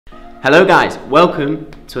Hello guys, welcome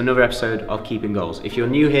to another episode of Keeping Goals. If you're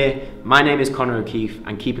new here, my name is Conor O'Keefe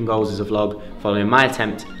and Keeping Goals is a vlog following my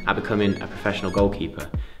attempt at becoming a professional goalkeeper.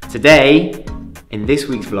 Today, in this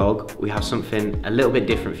week's vlog, we have something a little bit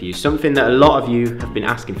different for you, something that a lot of you have been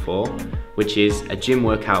asking for, which is a gym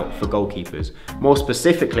workout for goalkeepers. More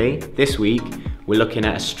specifically, this week, we're looking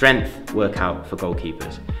at a strength workout for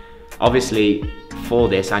goalkeepers. Obviously, for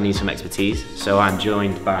this, I need some expertise, so I'm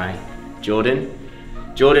joined by Jordan.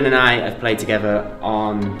 Jordan and I have played together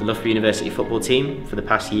on the Loughborough University football team for the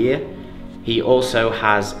past year. He also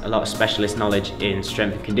has a lot of specialist knowledge in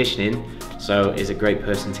strength and conditioning, so is a great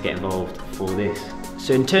person to get involved for this.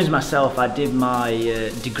 So in terms of myself, I did my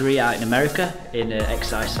degree out in America in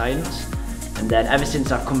exercise science, and then ever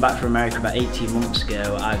since I've come back from America about 18 months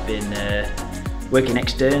ago, I've been working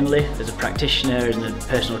externally as a practitioner, as a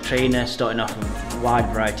personal trainer, starting off with a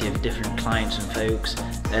wide variety of different clients and folks.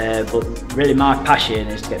 But really my passion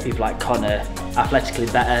is to get people like Conor athletically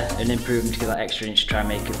better and improve them to get that extra inch to try and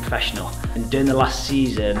make it professional. And during the last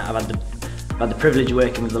season, I've had the privilege of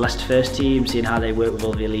working with the Leicester first team, seeing how they work with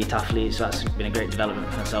all the elite athletes, so that's been a great development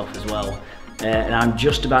for myself as well. And I'm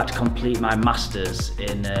just about to complete my Masters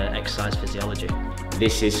in exercise physiology.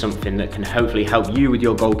 This is something that can hopefully help you with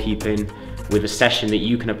your goalkeeping, with a session that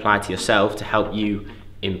you can apply to yourself to help you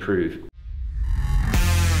improve.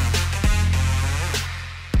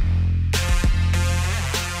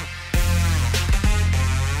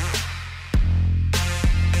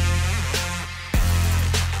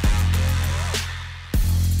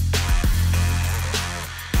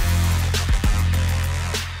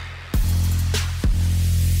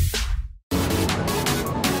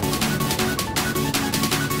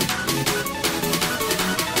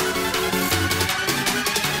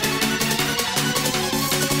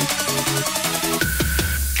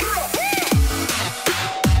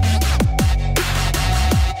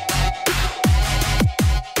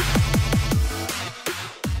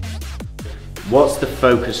 What's the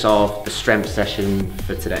focus of the strength session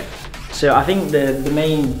for today? So I think the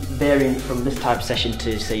main variant from this type of session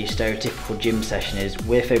to say your stereotypical gym session is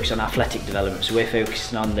we're focused on athletic development, so we're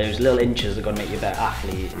focusing on those little inches that are going to make you a better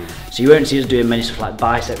athlete. So you won't see us doing many stuff like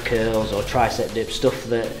bicep curls or tricep dips, stuff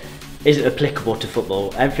that isn't applicable to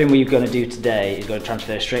football. Everything we're going to do today is going to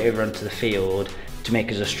transfer straight over onto the field to make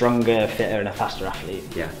us a stronger, fitter and a faster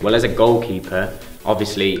athlete. Yeah. Well, as a goalkeeper,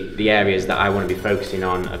 obviously the areas that I want to be focusing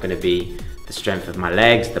on are going to be the strength of my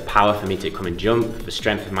legs, the power for me to come and jump, the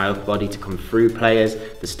strength of my upper body to come through players,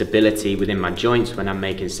 the stability within my joints when I'm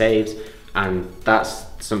making saves, and that's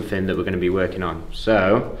something that we're going to be working on.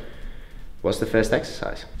 So, what's the first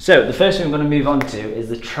exercise? So, the first thing we're going to move on to is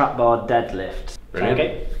the trap bar deadlift. Brilliant.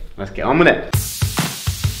 Okay. Let's get on with it.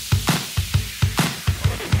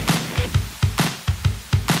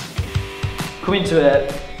 Come into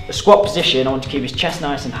a squat position. I want to keep his chest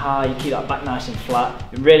nice and high, keep that back nice and flat,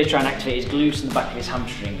 and really try and activate his glutes and the back of his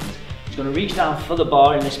hamstrings. He's going to reach down for the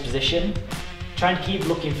bar in this position, trying to keep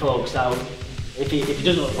looking forward, because if he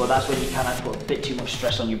doesn't look forward, that's when you can put a bit too much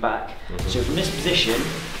stress on your back. So from this position,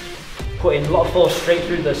 putting a lot of force straight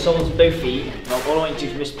through the soles of both feet, all I want you to do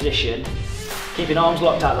from this position, keeping arms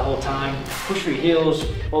locked out the whole time, push through your heels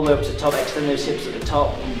all the way up to the top, extend those hips at the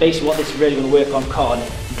top. And basically what this is really going to work on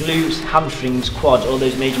glutes, hamstrings, quads, all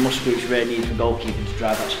those major muscle groups you really need for goalkeeping to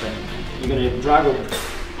drive that strength. You're going to drag up,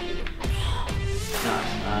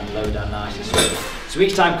 nice, and lower down nice and slow. So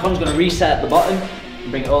each time Con's going to reset at the bottom and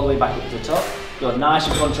bring it all the way back up to the top. Go nice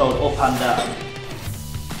and controlled up and down.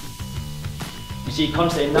 You see Con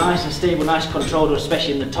staying nice and stable, nice and controlled,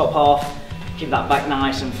 especially in the top half. Keep that back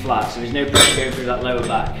nice and flat, so there's no pressure going through that lower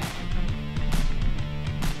back.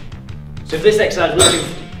 So for this exercise, we're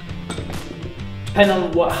looking, depending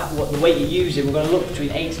on what the weight you're using, we're going to look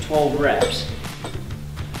between 8 to 12 reps.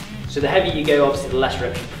 So the heavier you go, obviously the less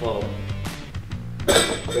reps you perform.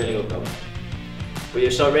 Really good goal. But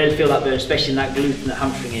you'll start really feel that burn, especially in that glute and the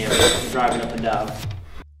hamstring area, driving up and down.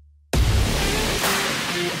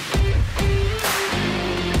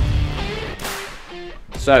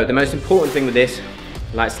 So the most important thing with this,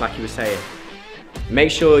 like Slacky was saying,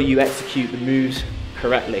 make sure you execute the moves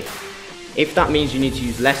correctly. If that means you need to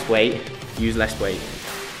use less weight, use less weight.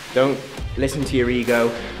 Don't listen to your ego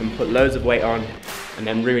and put loads of weight on and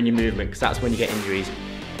then ruin your movement, because that's when you get injuries.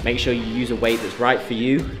 Make sure you use a weight that's right for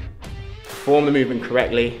you, perform the movement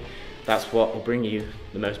correctly, that's what will bring you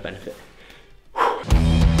the most benefit.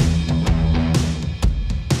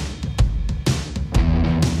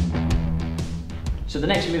 So the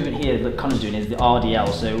next movement here that Conor's doing is the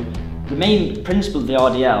RDL. So the main principle of the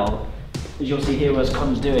RDL as you'll see here as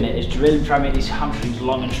Conor's doing it, is to really try and make these hamstrings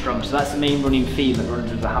long and strong. So that's the main running theme that runs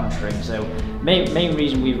with the hamstring. So main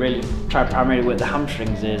reason we really try to primarily work the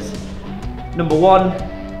hamstrings is, number one,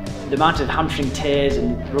 the amount of hamstring tears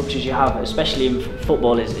and ruptures you have, especially in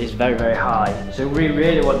football, is very, very high. So we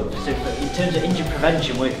really want, so in terms of injury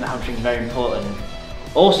prevention, working the hamstring is very important.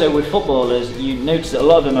 Also with footballers, you notice that a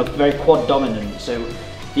lot of them are very quad dominant. So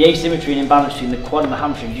the asymmetry and imbalance between the quad and the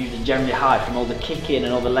hamstring is usually generally high from all the kicking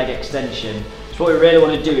and all the leg extension. So what we really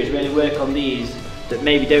want to do is really work on these that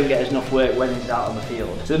maybe don't get enough work when he's out on the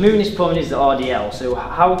field. So the movement he's performing is the RDL. So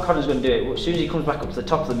how Conor's going to do it, as soon as he comes back up to the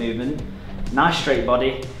top of the movement, nice straight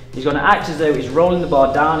body, he's going to act as though he's rolling the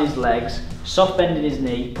bar down his legs, soft bending his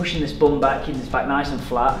knee, pushing this bum back, keeping his back nice and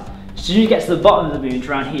flat. As soon as he gets to the bottom of the movement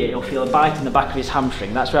around here, he'll feel a bite in the back of his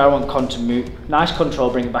hamstring. That's where I want Conor to move. Nice control,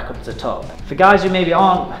 bring it back up to the top. For guys who maybe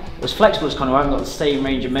aren't as flexible as Conor, who haven't got the same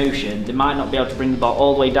range of motion, they might not be able to bring the bar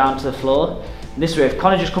all the way down to the floor. And this way, if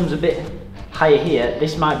Conor just comes a bit higher here,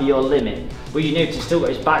 this might be your limit. But you notice he's still got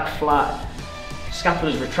his back flat,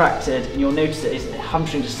 scapula's retracted, and you'll notice that his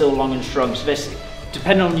hamstrings are still long and strong. So this,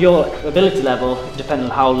 depending on your ability level, depending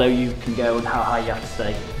on how low you can go and how high you have to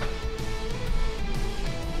stay.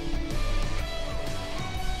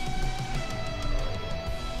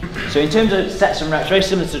 So in terms of sets and reps, very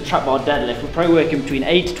similar to the trap bar deadlift, we're probably working between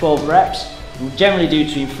 8 to 12 reps. We generally do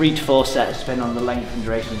between 3 to 4 sets, depending on the length and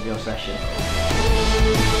duration of your session.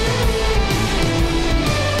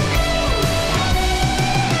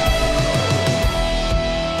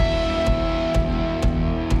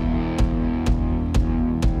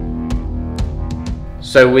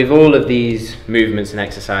 So with all of these movements and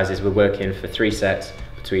exercises, we're working for 3 sets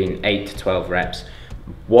between 8 to 12 reps.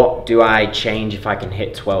 What do I change if I can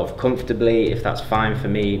hit 12 comfortably, if that's fine for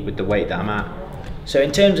me with the weight that I'm at? So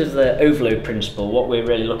in terms of the overload principle, what we're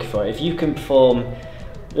really looking for, if you can perform,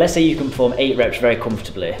 let's say you can perform 8 reps very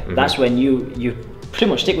comfortably, that's when you pretty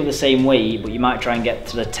much stick with the same weight, but you might try and get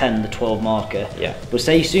to the 10, the 12 marker. Yeah. But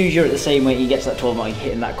say as soon as you're at the same weight, you get to that 12 mark, you're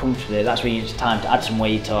hitting that comfortably, that's when it's time to add some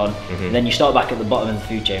weight on, and then you start back at the bottom of the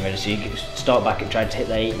food chain, really, so you start back and try to hit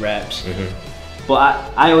the 8 reps.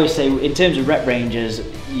 But I always say, in terms of rep ranges,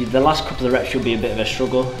 the last couple of reps should be a bit of a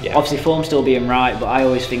struggle. Yeah. Obviously form still being right, but I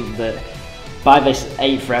always think that by this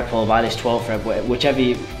 8th rep or by this 12th rep, whichever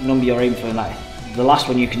number you're aiming for, like, the last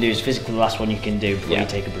one you can do is physically the last one you can do before you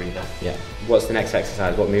take a breather. Yeah. What's the next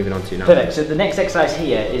exercise? What are we moving on to now? Perfect. So the next exercise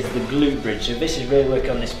here is the glute bridge. So this is really working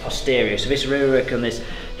on this posterior. So this is really working on this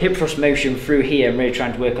hip thrust motion through here and really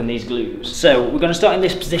trying to work on these glutes. So we're going to start in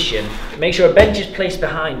this position. Make sure a bench is placed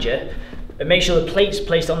behind you. And make sure the plate's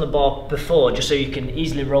placed on the bar before, just so you can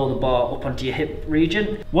easily roll the bar up onto your hip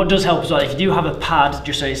region. What does help as well, if you do have a pad,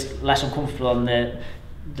 just so it's less uncomfortable on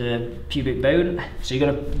the pubic bone. So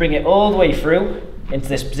you're going to bring it all the way through into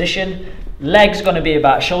this position. Legs going to be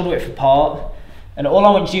about shoulder width apart. And all I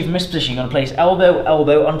want you to do from this position, you're going to place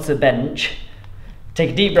elbow onto the bench. Take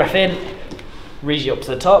a deep breath in, raise you up to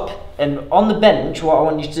the top. And on the bench, what I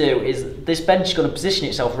want you to do is, this bench is going to position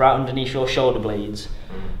itself right underneath your shoulder blades.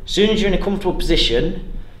 As soon as you're in a comfortable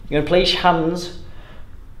position, you're going to place your hands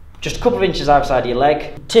just a couple of inches outside your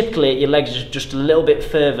leg. Typically, your legs are just a little bit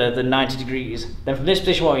further than 90 degrees. Then from this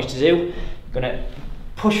position, what I want you to do, you're going to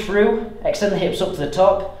push through, extend the hips up to the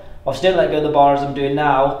top. Obviously, don't let go of the bar as I'm doing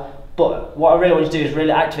now, but what I really want you to do is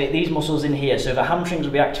really activate these muscles in here. So the hamstrings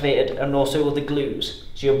will be activated and also will the glutes.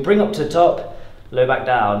 So you'll bring up to the top, lower back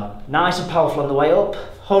down. Nice and powerful on the way up.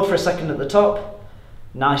 Hold for a second at the top.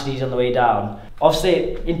 Nice and easy on the way down.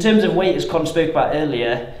 Obviously, in terms of weight, as Conor spoke about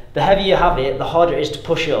earlier, the heavier you have it, the harder it is to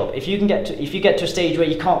push up. If you get to a stage where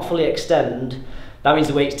you can't fully extend, that means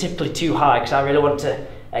the weight's typically too high, because I really want to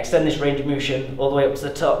extend this range of motion all the way up to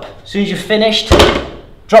the top. As soon as you're finished,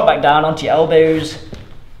 drop back down onto your elbows,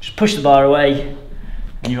 just push the bar away,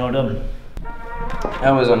 and you're all done.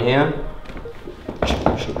 Elbows on here.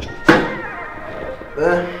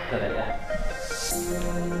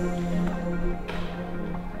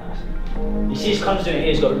 You see as Conor's doing it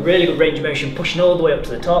here, he's got a really good range of motion, pushing all the way up to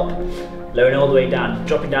the top, lowering all the way down,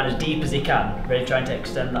 dropping down as deep as he can, really trying to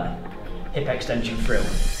extend that hip extension through.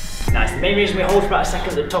 Nice. The main reason we hold for about a second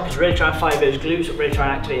at the top is really try and fire those glutes, but really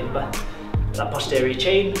try and activate that posterior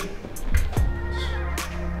chain.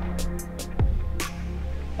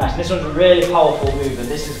 Nice. This one's a really powerful movement.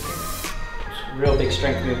 This is a real big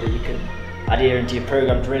strength move that you can adhere into your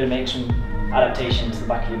program to really make some adaptation to the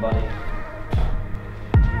back of your body.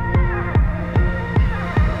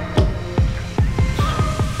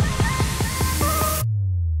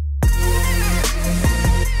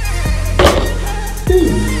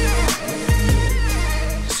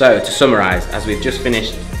 So to summarise, as we've just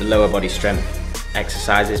finished the lower body strength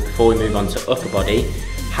exercises. Before we move on to upper body,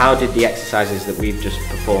 how did the exercises that we've just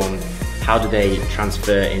performed, how do they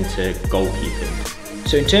transfer into goalkeeping?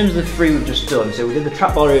 So in terms of the three we've just done, so we did the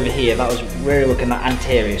trap bar over here, that was really working at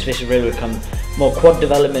anterior, so this is really working on more quad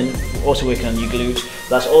development, also working on your glutes.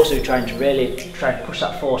 That's also trying to push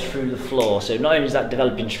that force through the floor. So not only is that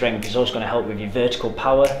developing strength, it's also going to help with your vertical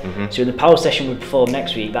power. So in the power session we perform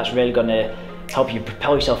next week, that's really going to help you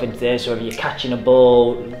propel yourself into there. So whether you're catching a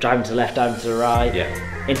ball, driving to the left, driving to the right.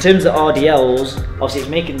 In terms of RDLs, obviously it's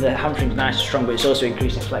making the hamstrings nice and strong, but it's also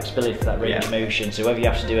increasing flexibility for that range of motion. So whether you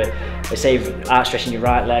have to do it, let's say outstretching your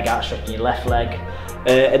right leg, outstretching your left leg.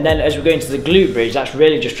 And then as we go into the glute bridge, that's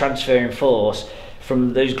really just transferring force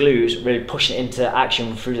from those glutes, really pushing it into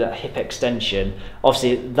action through that hip extension.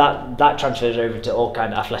 Obviously that transfers over to all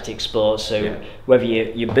kind of athletic sports. So whether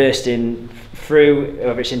you're bursting through,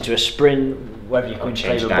 whether it's into a sprint, whether you're going to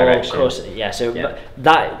play with a ball, of course,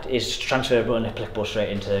 that is transferable and applicable straight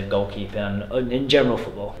into goalkeeping and in general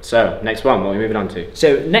football. So next one, what are we moving on to?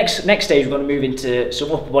 So next stage we're going to move into some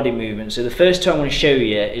upper body movement. So the first two I'm going to show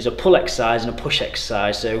you is a pull exercise and a push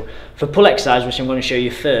exercise. So for pull exercise, which I'm going to show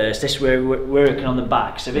you first, this is where we're working on the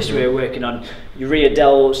back. So this is where we're working on your rear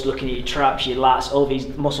delts, looking at your traps, your lats, all these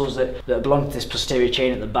muscles that belong to this posterior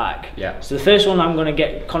chain at the back. So the first one I'm going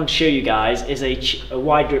to to show you guys is a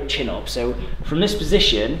wide grip chin up. So from this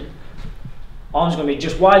position, arms going to be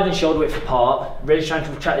just wider than shoulder width apart, really trying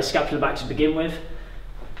to retract the scapula back to begin with.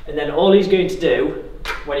 And then all he's going to do,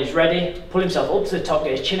 when he's ready, pull himself up to the top,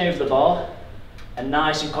 get his chin over the bar, and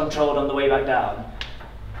nice and controlled on the way back down.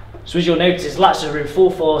 So as you'll notice, his lats are in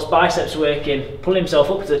full force, biceps working, pull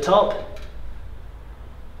himself up to the top,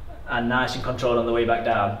 and nice and controlled on the way back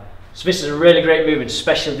down. So this is a really great movement,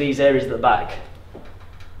 especially these areas at the back.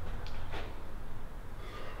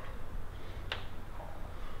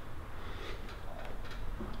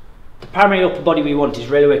 The primary upper body we want is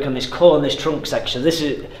really working on this core and this trunk section. This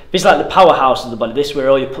is like the powerhouse of the body. This is where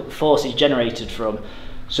all your force is generated from.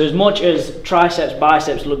 So as much as triceps,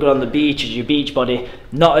 biceps look good on the beach as your beach body,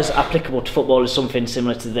 not as applicable to football as something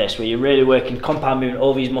similar to this, where you're really working compound movement,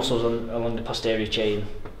 all these muscles along the posterior chain.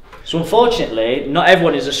 So unfortunately, not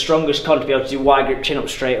everyone is as strong as Conor to be able to do wide grip chin up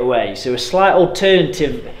straight away. So a slight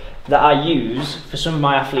alternative that I use for some of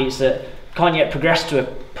my athletes that can't yet progress to a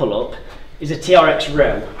pull up is a TRX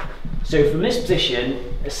row. So from this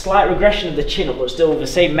position, a slight regression of the chin up, but still with the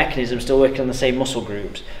same mechanism, still working on the same muscle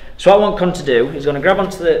groups. So what I want Conor to do is going to grab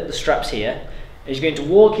onto the straps here, and he's going to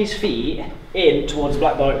walk his feet in towards the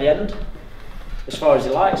black bar at the end, as far as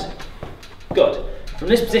he likes. Good. From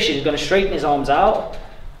this position, he's going to straighten his arms out.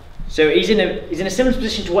 So he's in a similar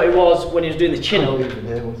position to what he was when he was doing the chin up.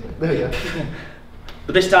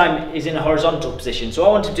 But this time he's in a horizontal position. So what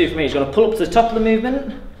I want him to do for me is going to pull up to the top of the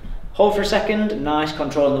movement, hold for a second, nice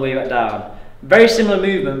control on the way back down. Very similar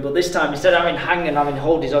movement, but this time instead of having hang and having to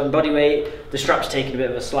hold his own body weight, the strap's taking a bit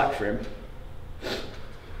of a slack for him.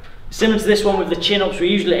 Similar to this one with the chin ups, we're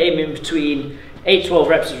usually aiming between 8 to 12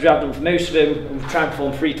 reps as we have done for most of them, and we try and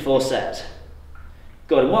perform 3 to 4 sets.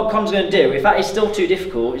 Good, and what Conor's going to do, if that is still too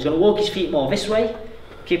difficult, he's going to walk his feet more this way,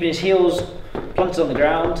 keeping his heels planted on the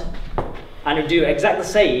ground, and he'll do exactly the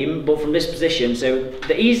same, but from this position. So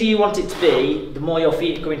the easier you want it to be, the more your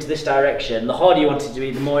feet are going to this direction. The harder you want it to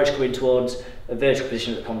be, the more it's going towards a vertical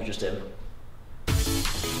position that Conor's just in.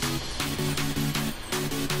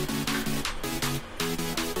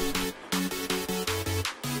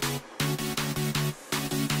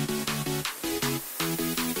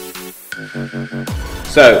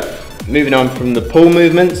 So, moving on from the pull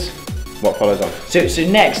movements, what follows on? So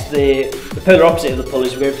next, the polar opposite of the pull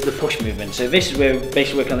is we're going for the push movement. So this is where we're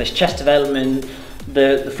basically working on this chest development,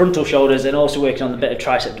 the frontal shoulders, and also working on the bit of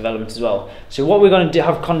tricep development as well. So what we're going to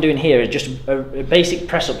have Conor doing here is just a basic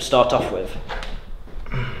press up to start off with.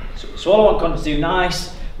 So all I want Conor to do,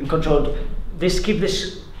 nice and controlled. Keep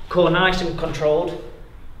this core nice and controlled.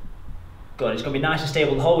 Good, it's going to be nice and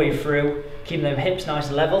stable the whole way through, keeping them hips nice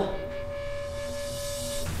and level.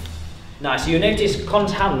 Nice, so you'll notice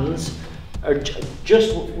Conor's hands are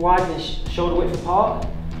just wide and shoulder width apart.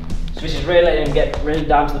 So this is really letting him get really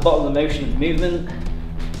down to the bottom of the motion of the movement.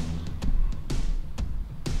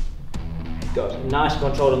 Got nice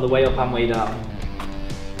control on the way up and way down.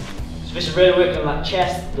 So this is really working on that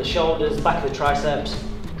chest, the shoulders, back of the triceps.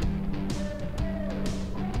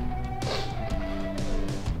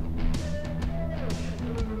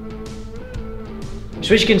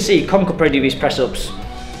 So as you can see, Conor could probably do these press ups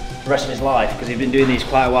the rest of his life because he's been doing these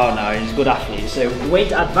quite a while now and he's a good athlete. So the way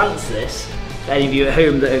to advance this, for any of you at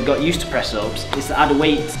home that have got used to press ups, is to add a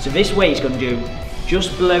weight. So this weight is going to do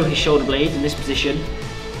just below his shoulder blades in this position,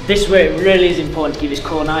 This is where it really is important to keep his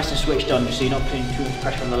core nice and switched on, just so you're not putting too much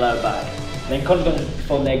pressure on the lower back. Then Conor's going to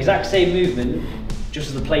perform the exact same movement, just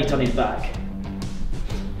as the plate on his back.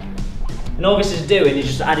 And all this is doing is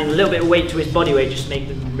just adding a little bit of weight to his body weight, just to make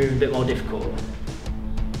the move a bit more difficult.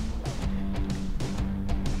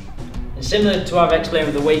 And similar to what I've explained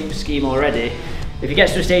with the weight scheme already, if he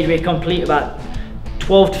gets to a stage where he can complete about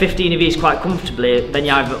 12 to 15 of these quite comfortably, then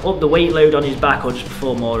you either up the weight load on his back or just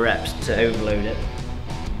perform more reps to overload it.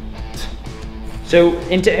 So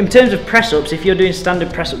in terms of press-ups, if you're doing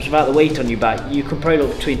standard press-ups without the weight on your back, you can probably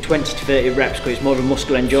look between 20 to 30 reps because it's more of a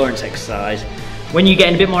muscular endurance exercise. When you're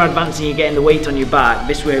getting a bit more advanced and you're getting the weight on your back,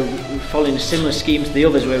 this way we're following a similar scheme to the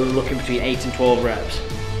others where we're looking between 8 and 12 reps.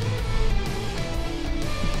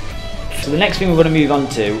 So the next thing we're going to move on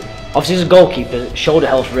to, obviously as a goalkeeper, shoulder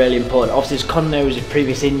health is really important. Obviously as Conor knows his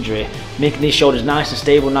previous injury, making these shoulders nice and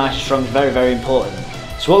stable, nice and strong is very, very important.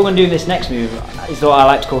 So what we're going to do in this next move is what I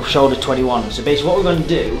like to call shoulder 21. So basically what we're going to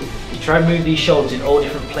do is try and move these shoulders in all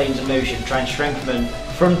different planes of motion, try and strengthen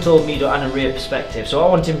frontal, medial and a rear perspective. So what I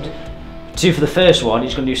want him to do for the first one,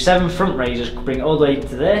 he's going to do 7 front raises, bring it all the way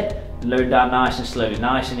to there, and load down nice and slow,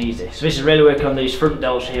 nice and easy. So this is really working on these front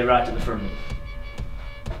delts here right at the front.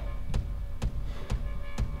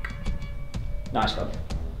 Nice one.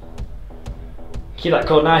 Keep that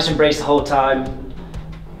core nice and braced the whole time,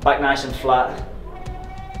 back nice and flat.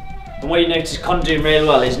 And what you notice Conor doing really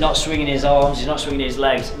well is not swinging his arms, he's not swinging his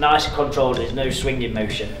legs, nice and controlled, there's no swinging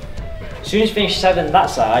motion. As soon as he finishes 7 that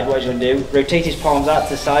side, what he's going to do, rotate his palms out to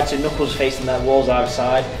the side so knuckles facing the walls either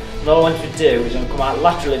side. And all I want him to do is going to come out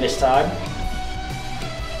laterally this time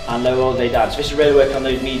and lower all the way down. So this is really working on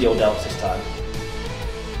those medial delts this time.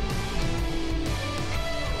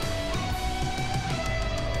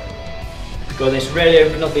 This really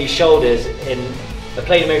open up these shoulders in a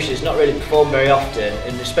plane of motion that's not really performed very often,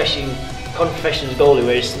 and especially in Conor professional goalie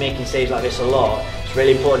where he's making saves like this a lot, it's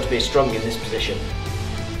really important to be strong in this position.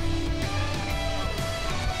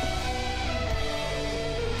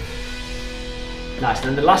 Nice, and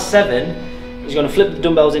then the last 7, he's going to flip the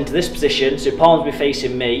dumbbells into this position, so palms will be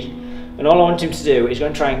facing me, and all I want him to do is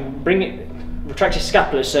going to try and retract his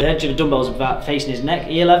scapula so the edge of the dumbbells are about facing his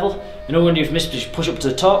neck, ear level, and all we're going to do from this position is push up to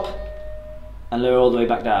the top, and lower all the way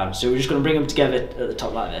back down. So we're just going to bring them together at the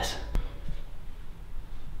top like this.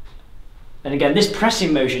 And again, this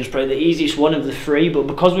pressing motion is probably the easiest one of the 3, but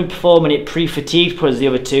because we're performing it pre-fatigued towards the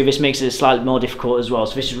other 2, this makes it slightly more difficult as well.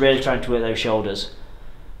 So this is really trying to work those shoulders.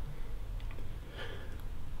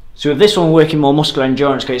 So with this one, we're working more muscular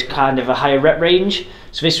endurance because it's kind of a higher rep range.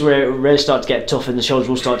 So this is where it will really start to get tough and the shoulders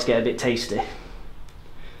will start to get a bit tasty.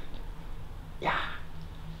 Yeah.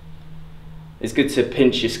 It's good to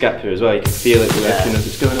pinch your scapula as well, you can feel it working as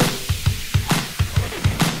it's going on.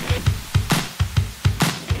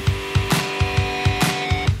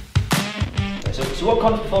 So what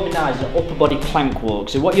Conor's performing now is an upper body plank walk.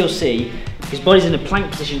 So what you'll see, his body's in a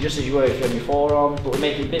plank position just as you were if you're on your forearm, but we're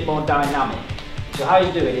making it a bit more dynamic. So how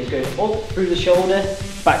he's doing is going up through the shoulder,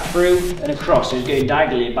 back through and across, so he's going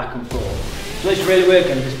diagonally back and forth. So it's really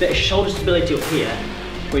working, there's a bit of shoulder stability up here,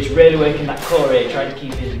 which is really working that core area, trying to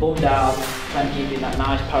keep his bum down, trying to keep it in that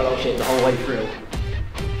nice parallel shape the whole way through.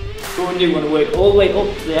 So what we do, we want to work all the way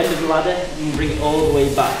up to the end of the ladder and bring it all the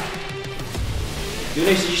way back. You'll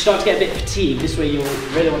notice as you start to get a bit fatigued, this way you'll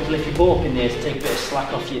really want to lift your bum up in there to take a bit of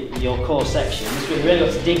slack off your core section. This way you really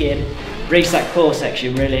got to dig in, brace that core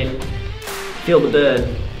section, really feel the burn.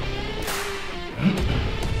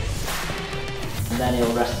 And then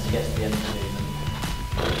he'll rest as he gets to the end of the movement.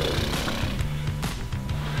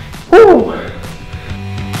 Woo!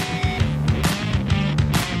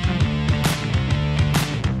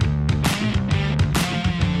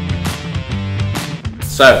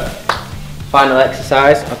 So, final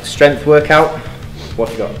exercise of the strength workout. What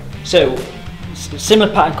have you got? So,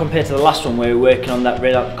 similar pattern compared to the last one where we're working on that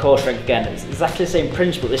core strength again. It's exactly the same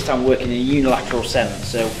principle, this time we're working in a unilateral sense.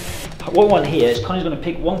 So what we want here is Conor's going to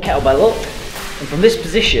pick one kettlebell up, and from this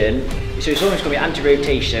position, so it's almost going to be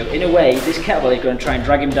anti-rotation. So in a way, this kettlebell is going to try and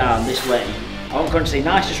drag him down this way. I want Conor to stay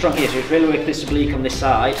nice and strong here, so he's really working this oblique on this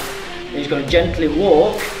side. And he's going to gently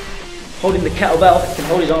walk, holding the kettlebell. He can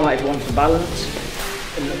hold his arm out if he wants for balance.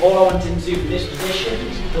 And all I want him to do from this position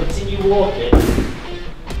is continue walking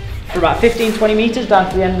for about 15-20 metres down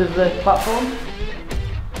to the end of the platform.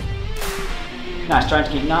 Nice, trying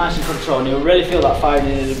to keep nice and controlled, and you'll really feel that firing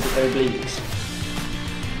in the obliques.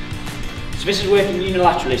 So this is working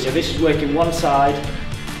unilaterally, so this is working one side.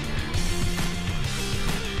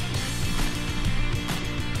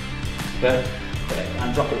 Okay.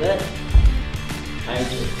 And drop it there. And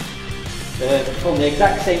perform the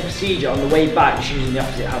exact same procedure on the way back, just using the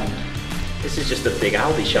opposite hand. This is just a big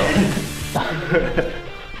Aldi shot.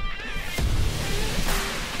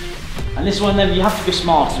 And this one then, you have to be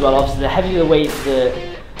smart as well. Obviously the heavier the weight,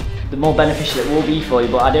 the more beneficial it will be for you,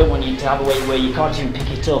 but I don't want you to have a weight where you can't even pick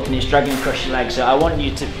it up and it's dragging across your legs. So I want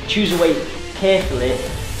you to choose a weight carefully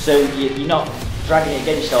so you're not dragging it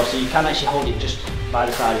against yourself, so you can actually hold it just by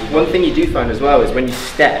the side of your body. One thing you do find as well is when you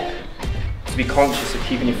step, to be conscious of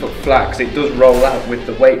keeping your foot flat, because it does roll out with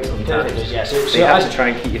the weight sometimes. Perfect, yeah. So you have to try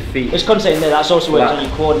and keep your feet. It's concentrating there, that's also works on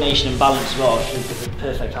your coordination and balance as well, which is the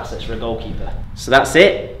perfect assets for a goalkeeper. So that's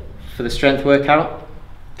it for the strength workout.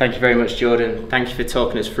 Thank you very much, Jordan. Thank you for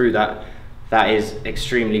talking us through that. That is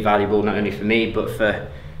extremely valuable, not only for me, but for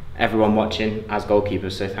everyone watching as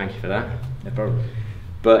goalkeepers, so thank you for that. No problem.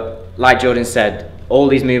 But like Jordan said, all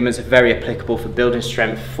these movements are very applicable for building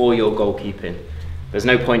strength for your goalkeeping. There's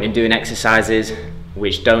no point in doing exercises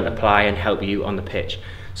which don't apply and help you on the pitch.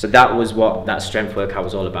 So that was what that strength workout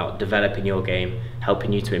was all about, developing your game,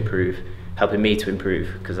 helping you to improve, helping me to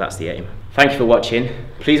improve, because that's the aim. Thank you for watching.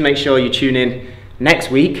 Please make sure you tune in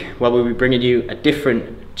next week where we'll be bringing you a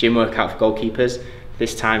different gym workout for goalkeepers,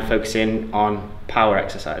 this time focusing on power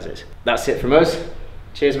exercises. That's it from us.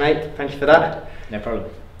 Cheers, mate. Thank you for that. No problem.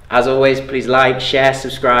 As always, please like, share,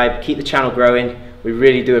 subscribe, keep the channel growing. We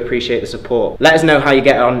really do appreciate the support. Let us know how you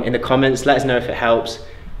get on in the comments. Let us know if it helps.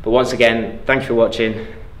 But once again, thank you for watching.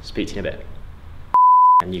 Speak to you in a bit.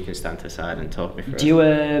 And you can stand to the side and talk me through Do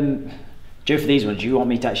you, Joe, for these ones, do you want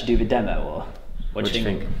me to actually do the demo, or what do you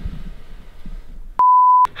think?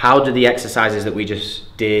 How do the exercises that we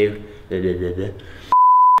just do,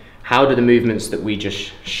 how do the movements that we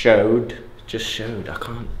just showed, I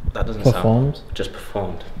can't, that doesn't sound, just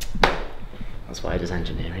performed. That's why I does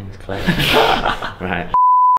engineering, it's clever. Right.